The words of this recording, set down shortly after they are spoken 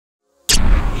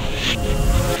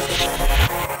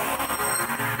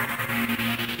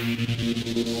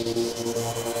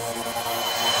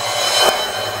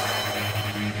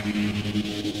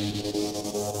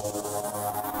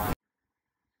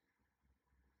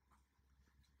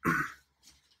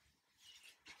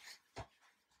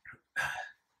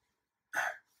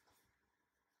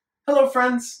Hello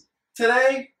friends,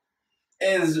 today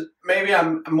is maybe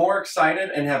I'm more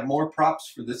excited and have more props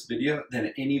for this video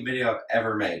than any video I've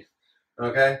ever made,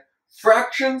 okay?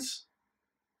 Fractions,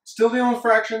 still dealing with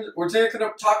fractions, we're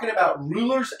talking about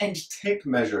rulers and tape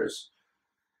measures.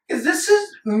 Because this is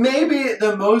maybe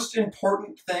the most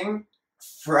important thing,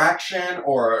 fraction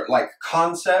or like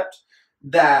concept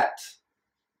that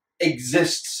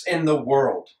exists in the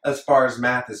world as far as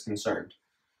math is concerned.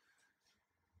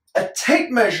 A tape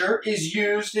measure is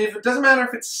used, if it doesn't matter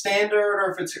if it's standard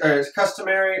or if it's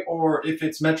customary or if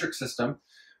it's metric system.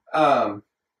 A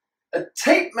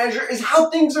tape measure is how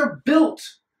things are built.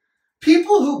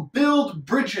 People who build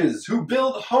bridges, who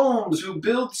build homes, who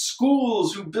build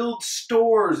schools, who build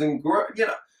stores, and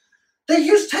they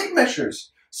use tape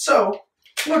measures. So,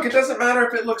 look, it doesn't matter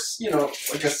if it looks,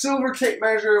 like a silver tape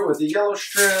measure with a yellow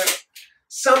strip.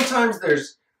 Sometimes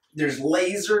there's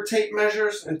laser tape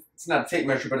measures. It's not a tape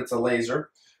measure, but it's a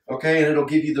laser. Okay, and it'll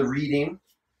give you the reading.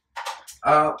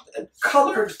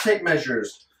 Colored tape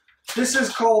measures. This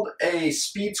is called a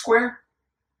speed square.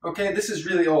 Okay, this is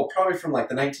really old, probably from like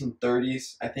the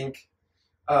 1930s, I think.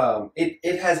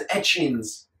 It has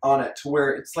etchings on it to where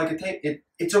it's like a tape.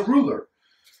 It's a ruler.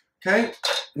 Okay,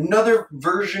 another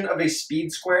version of a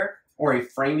speed square or a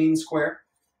framing square.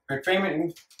 Right,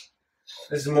 framing.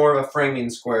 This is more of a framing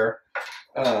square.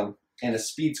 And a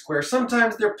speed square.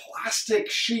 Sometimes they're plastic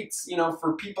sheets,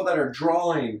 for people that are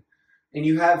drawing, and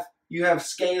you have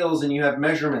scales and you have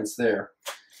measurements there.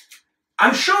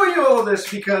 I'm showing you all of this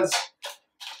because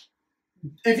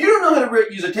if you don't know how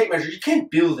to use a tape measure, you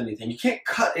can't build anything, you can't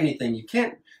cut anything, you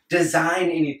can't design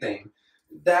anything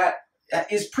that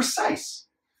is precise.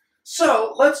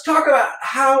 So let's talk about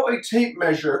how a tape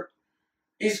measure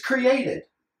is created.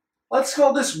 Let's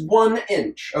call this 1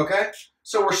 inch, okay?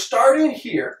 So we're starting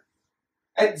here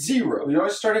at 0. You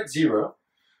always start at 0,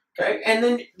 okay? And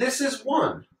then this is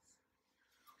 1.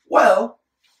 Well,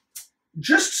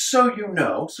 just so you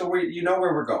know, you know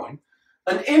where we're going,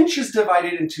 an inch is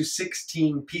divided into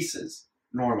 16 pieces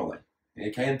normally,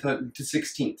 okay, into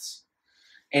sixteenths.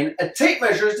 And a tape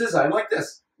measure is designed like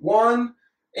this: 1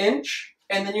 inch,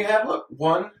 and then you have, look,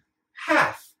 1/2,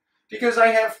 because I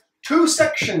have 2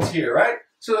 sections here, right?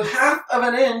 So 1/2 of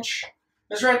an inch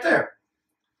is right there.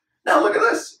 Now look at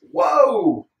this.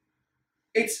 Whoa!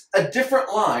 It's a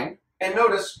different line. And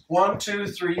notice 1, 2,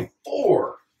 3,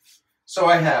 4. So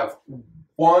I have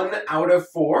 1 out of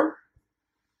 4.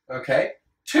 Okay.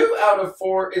 2 out of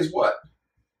 4 is what?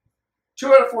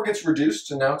 2 out of 4 gets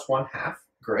reduced, and now it's 1/2.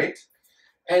 Great.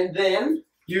 And then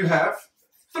you have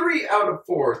 3 out of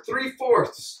 4,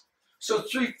 3/4. So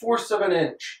 3/4 of an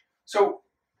inch. So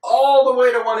all the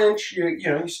way to 1 inch,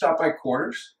 you stop by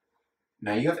quarters.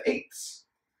 Now you have eighths.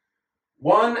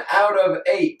 1 out of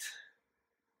 8.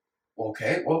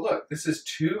 Okay, well look, this is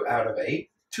 2 out of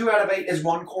 8. 2 out of 8 is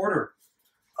 1/4.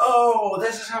 Oh,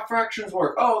 this is how fractions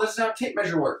work. Oh, this is how tape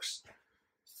measure works.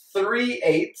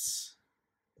 3/8.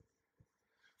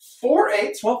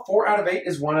 4/8. Well, 4 out of 8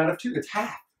 is 1 out of 2. It's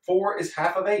half. 4 is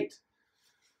half of 8.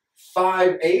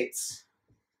 5/8.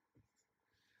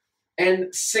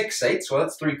 And 6/8. Well,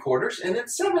 that's 3/4. And then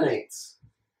 7/8.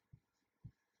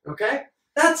 Okay?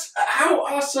 That's how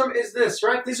awesome is this,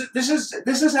 right? This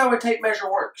is how a tape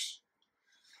measure works.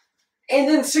 And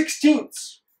then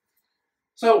sixteenths.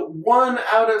 So 1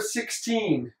 out of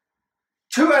 16.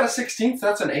 2 out of 16ths,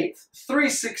 that's an eighth.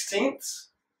 3/16.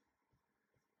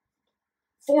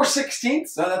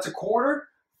 4/16, that's a quarter.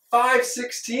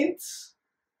 5/16.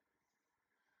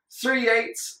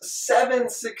 3/8,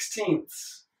 7/16.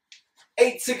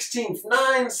 8/16,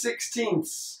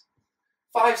 9/16.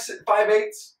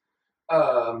 5/8.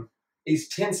 Is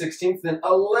 10/16, then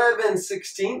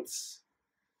 11/16.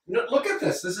 Look at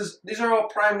this. These are all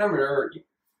prime numbers, or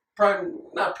prime,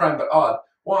 not prime, but odd.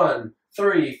 1,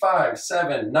 3, 5,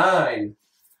 7, 9,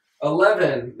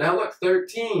 11. Now look,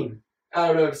 13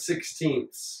 out of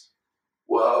 16ths.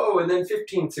 Whoa, and then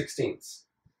 15/16.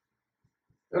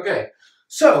 Okay,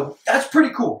 so that's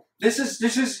pretty cool. This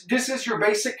is your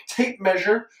basic tape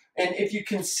measure, and if you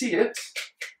can see it,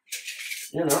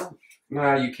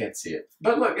 nah, you can't see it.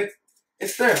 But look,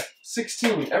 it's there.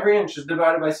 16. Every inch is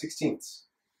divided by 16ths.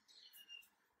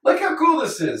 Look how cool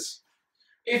this is.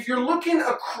 If you're looking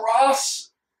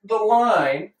across the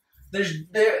line,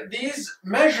 these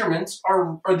measurements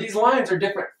or these lines are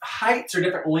different heights or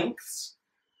different lengths.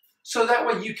 So that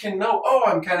way you can know, oh,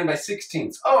 I'm counting by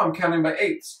 16ths. Oh, I'm counting by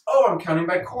eighths. Oh, I'm counting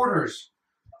by quarters.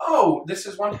 Oh, this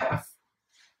is 1/2.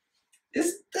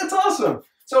 That's awesome.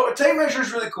 So a tape measure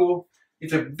is really cool.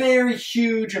 It's a very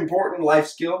huge, important life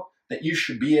skill that you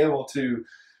should be able to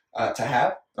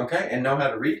have, okay, and know how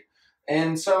to read.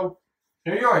 And so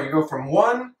Here you are. You go from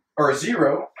 1 or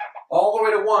 0 all the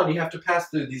way to 1. You have to pass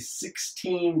through these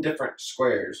 16 different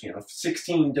squares,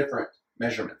 16 different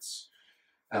measurements.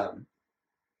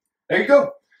 There you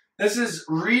go. This is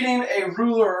reading a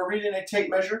ruler or reading a tape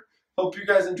measure. Hope you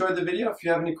guys enjoyed the video. If you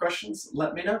have any questions,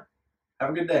 let me know. Have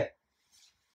a good day.